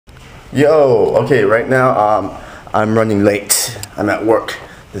Yo, okay, right now I'm running late. I'm at work.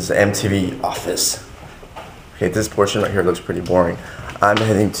 This is the MTV office. Okay, this portion right here looks pretty boring. I'm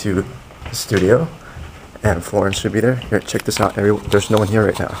heading to the studio, and Florence should be there. Here, check this out. There's no one here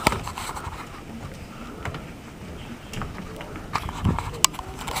right now.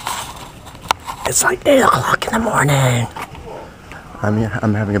 It's like 8 o'clock in the morning.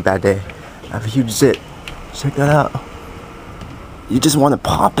 I'm having a bad day. I have a huge zit. Check that out. You just want to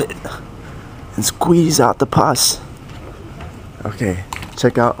pop it and squeeze out the pus. Okay,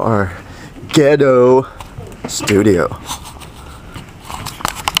 check out our ghetto studio.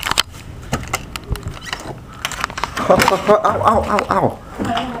 Ow, ow, ow,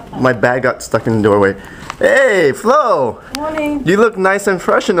 ow. My bag got stuck in the doorway. Hey, Flo! Morning. You look nice and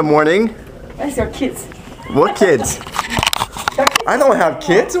fresh in the morning. Where's your kids? What kids? I don't have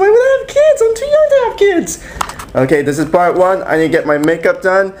kids. Why would I have kids? I'm too young to have kids. Okay, this is part 1. I need to get my makeup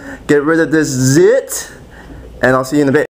done, get rid of this zit, and I'll see you in a bit.